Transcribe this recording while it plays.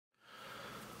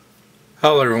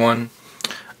Hello everyone.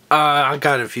 I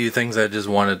got a few things I just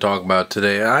want to talk about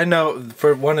today. I know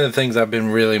for one of the things I've been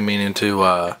really meaning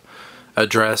to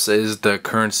address is the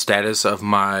current status of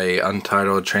my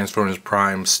Untitled Transformers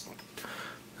Prime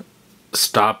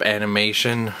stop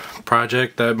animation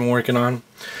project that I've been working on,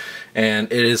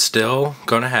 and it is still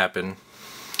gonna happen.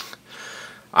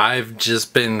 I've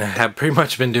just have pretty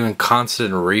much been doing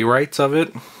constant rewrites of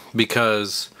it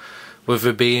because with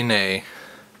it being a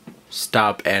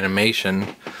stop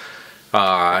animation,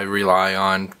 I rely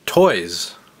on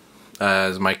toys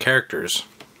as my characters.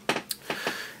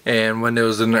 And when it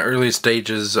was in the early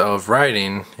stages of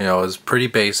writing, it was pretty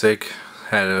basic.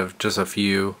 Had just a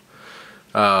few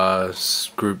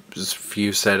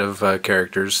set of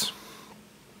characters.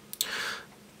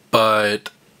 But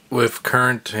with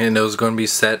current, and it was going to be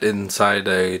set inside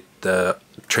the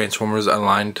Transformers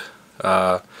Aligned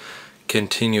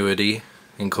continuity,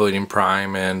 including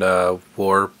Prime and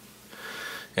Warp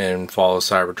and Fall of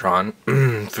Cybertron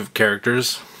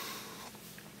characters.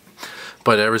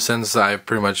 But ever since I've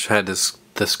pretty much had the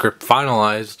script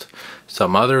finalized,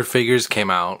 some other figures came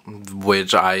out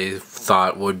which I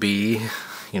thought would be,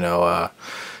 a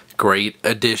great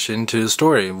addition to the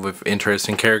story with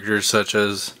interesting characters such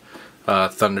as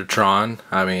Thundertron.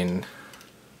 I mean,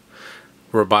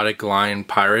 Robotic Lion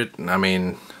Pirate. I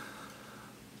mean,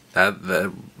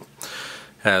 that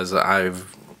has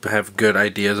have good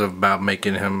ideas about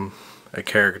making him a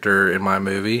character in my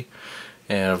movie.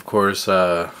 And of course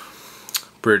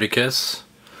Bruticus,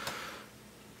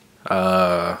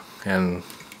 and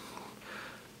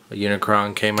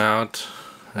Unicron came out,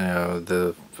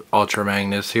 the Ultra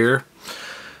Magnus here,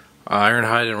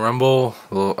 Ironhide and Rumble,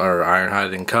 or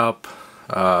Ironhide and Cup,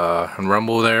 and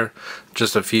Rumble there.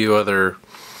 Just a few other,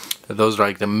 those are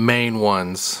like the main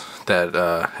ones that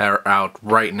are out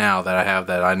right now that I have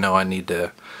that I know I need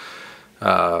to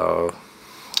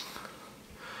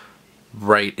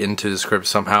write into the script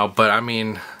somehow. But I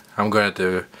mean, I'm going to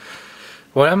have to.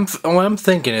 What I'm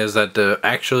thinking is that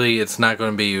actually it's not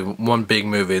going to be one big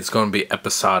movie. It's going to be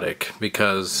episodic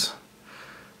because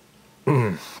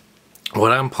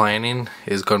what I'm planning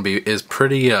is going to be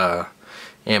pretty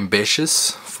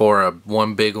ambitious for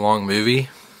one big long movie.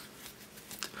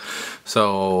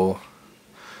 So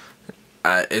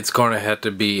it's going to have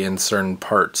to be in certain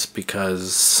parts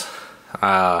because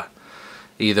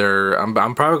either I'm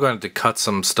probably going to have to cut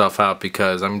some stuff out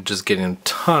because I'm just getting a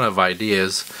ton of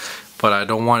ideas, but I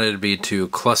don't want it to be too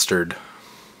clustered.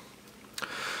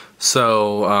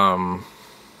 So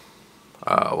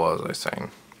what was I saying?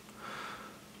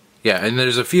 Yeah, and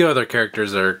there's a few other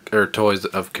characters that are toys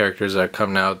of characters that are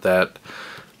coming out that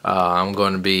I'm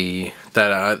going to be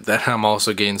that I'm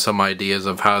also getting some ideas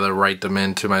of how to write them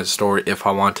into my story if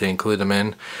I want to include them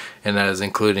in, and that is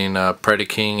including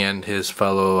Predaking and his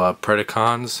fellow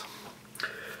Predacons,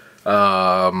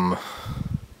 and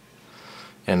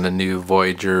the new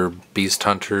Voyager Beast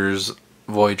Hunters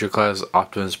Voyager class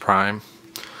Optimus Prime.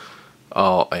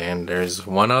 Oh, and there's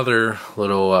one other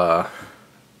little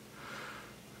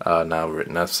not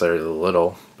necessarily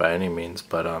little by any means,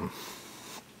 but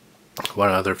one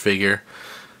other figure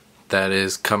that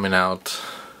is coming out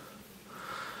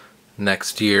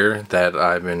next year that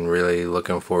I've been really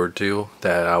looking forward to,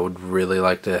 that I would really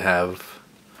like to have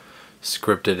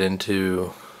scripted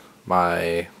into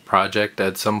my project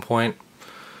at some point.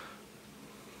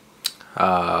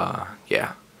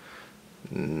 Yeah,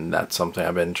 that's something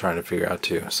I've been trying to figure out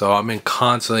too. So I've been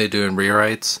constantly doing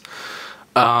rewrites.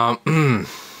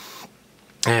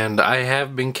 And I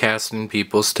have been casting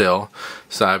people still,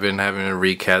 so I've been having to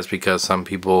recast because some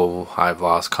people I've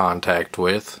lost contact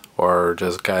with, or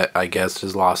just I guess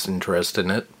just lost interest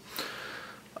in it.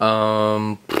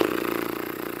 And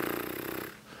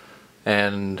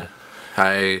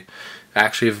I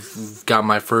actually got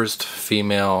my first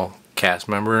female cast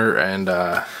member, and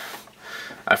I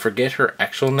forget her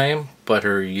actual name, but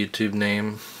her YouTube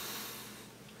name,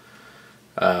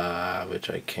 which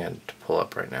I can't pull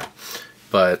up right now.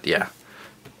 But yeah,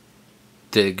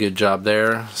 did a good job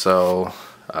there. So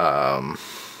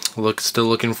still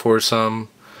looking for some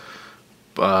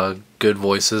good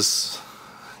voices.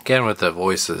 Again, with the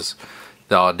voices,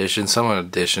 the auditions, some of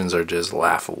the auditions are just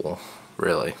laughable,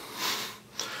 really.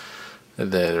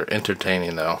 They're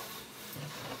entertaining though.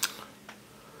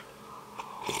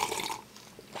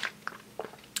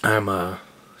 I'm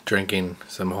drinking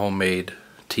some homemade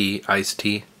tea, iced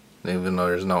tea, even though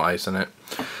there's no ice in it.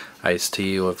 Iced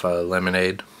tea with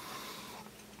lemonade,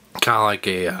 kind of like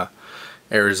a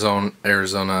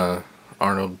Arizona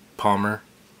Arnold Palmer.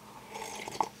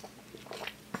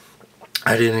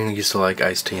 I didn't used to like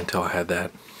iced tea until I had that.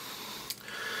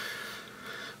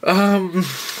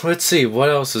 Let's see, what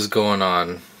else is going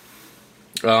on?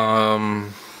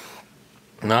 Not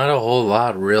a whole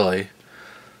lot, really.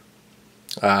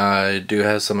 I do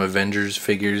have some Avengers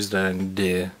figures that I need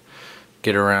to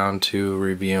get around to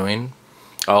reviewing.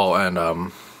 Oh,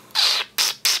 and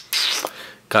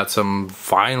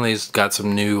finally got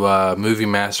some new Movie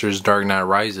Masters Dark Knight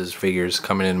Rises figures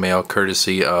coming in mail,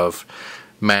 courtesy of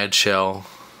Mad Shell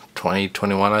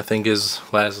 2021, I think is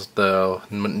the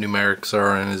numerics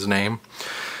are in his name.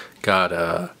 Got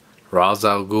Ra's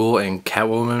al Ghul and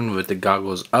Catwoman with the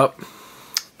goggles up.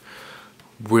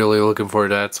 Really looking forward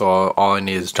to that. So all I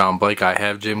need is John Blake. I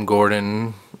have Jim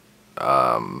Gordon.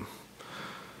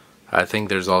 I think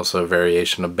there's also a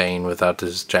variation of Bane without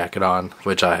his jacket on,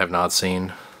 which I have not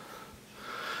seen.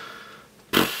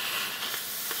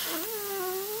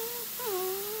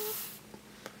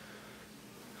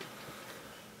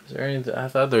 Is there anything? I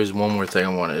thought there was one more thing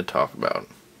I wanted to talk about.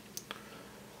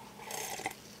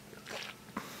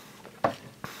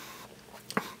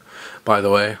 By the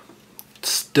way,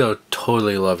 still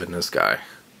totally loving this guy.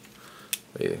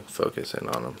 Let me focus in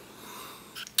on him.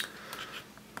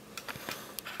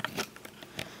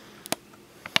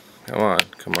 Come on,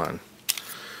 come on.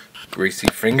 Greasy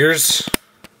fingers.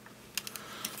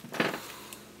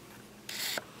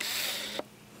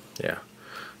 Yeah.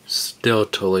 Still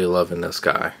totally loving this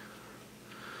guy.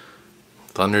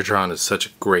 Thundertron is such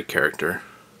a great character.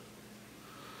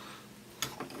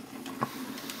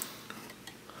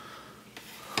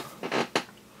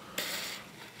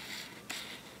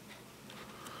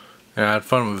 And I had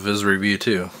fun with his review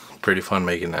too. Pretty fun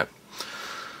making that.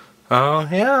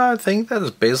 Yeah, I think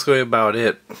that's basically about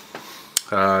it.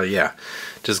 Yeah,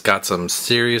 just got some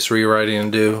serious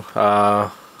rewriting to do.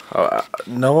 Not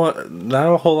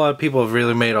a whole lot of people have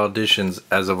really made auditions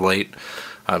as of late.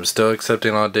 I'm still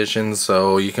accepting auditions,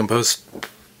 so you can post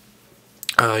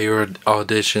your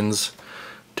auditions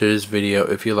to this video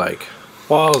if you like.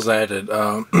 While I was at it,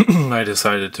 I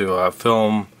decided to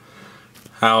film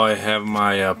how I have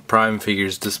my Prime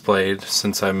figures displayed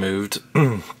since I moved.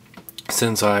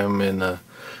 Since I'm in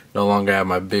no longer have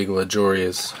my big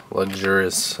luxurious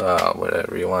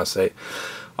whatever you want to say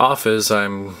office,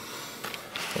 I'm a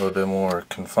little bit more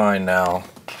confined now.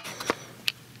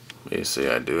 You see,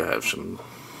 I do have some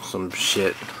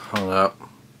shit hung up.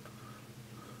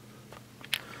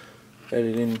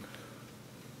 Editing,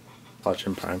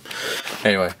 watching Prime.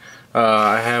 Anyway,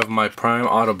 I have my Prime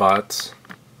Autobots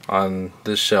on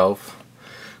this shelf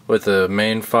with the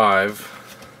main 5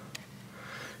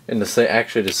 in the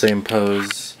same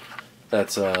pose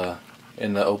that's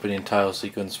in the opening title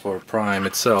sequence for Prime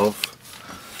itself,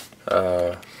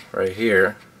 right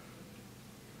here.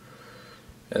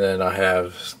 And then I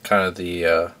have kind of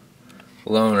the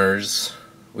Loners,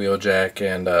 Wheeljack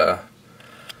and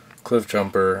Cliff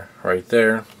Jumper right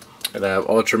there. And I have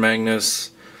Ultra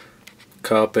Magnus,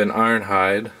 Cup, and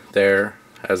Ironhide there,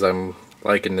 as I'm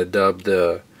liking to dub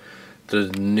the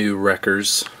new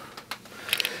Wreckers.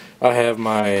 I have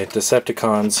my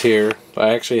Decepticons here.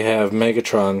 I actually have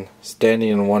Megatron standing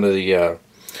in one of the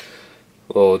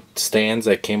little stands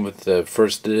that came with the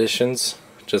first editions,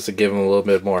 just to give him a little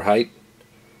bit more height.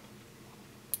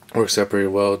 Works out pretty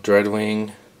well.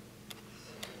 Dreadwing,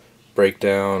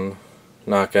 Breakdown,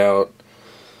 Knockout,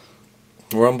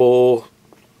 Rumble,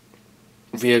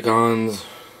 Viagons.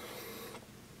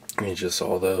 I mean, just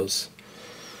all those.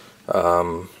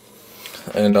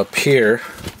 And up here,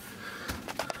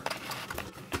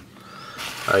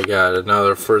 I got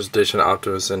another first edition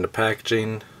Optimus in the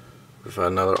packaging with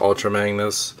another Ultra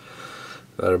Magnus,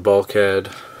 another Bulkhead,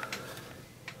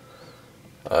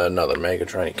 another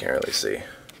Megatron you can't really see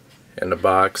in the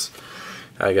box.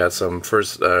 I got some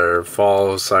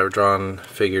fall Cybertron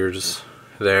figures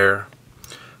there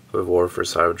with War for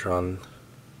Cybertron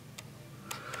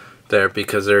there,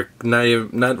 because they're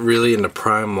not really in the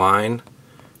Prime line,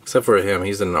 except for him.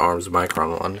 He's in the Arms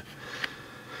Micron one.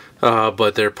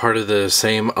 But they're part of the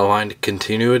same aligned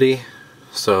continuity,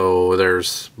 so they're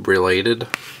related.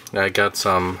 I got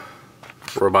some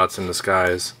Robots in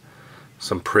Disguise,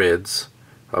 some Prids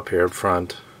up here up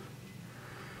front,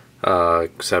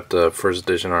 except the first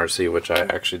edition RC, which I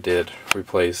actually did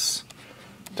replace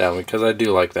that one because I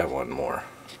do like that one more,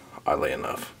 oddly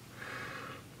enough.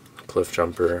 Cliff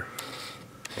Jumper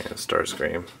and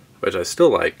Starscream, which I still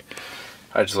like.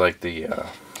 I just like the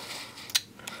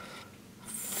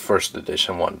first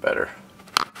edition one better.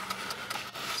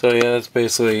 So yeah, that's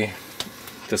basically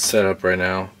the setup right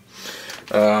now.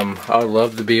 I'd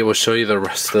love to be able to show you the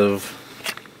rest of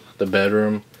the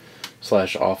bedroom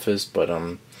slash office, but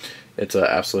it's an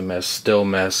absolute mess. Still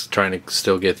mess, trying to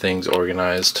still get things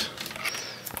organized.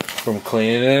 from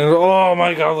cleaning it. Oh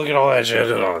my god, look at all that shit.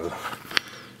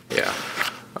 Yeah.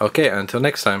 Okay, until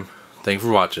next time. Thank you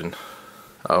for watching.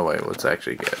 Oh wait, let's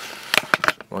actually get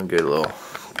one good little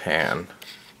pan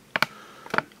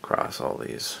across all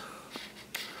these.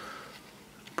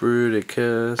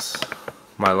 Bruticus.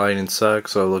 My lighting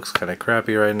sucks, so it looks kind of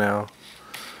crappy right now.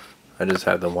 I just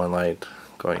had the one light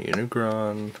going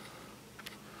Unicron.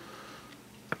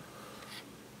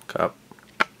 Cup.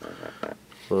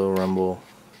 Little rumble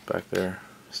back there.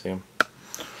 See him?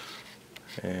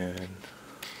 And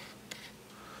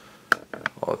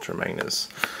Ultra Magnus.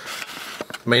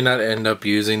 May not end up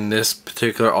using this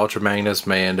particular Ultra Magnus,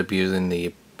 may end up using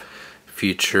the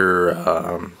future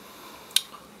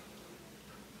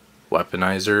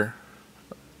weaponizer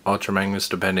Ultra Magnus,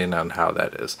 depending on how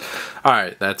that is.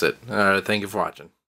 Alright, that's it. Thank you for watching.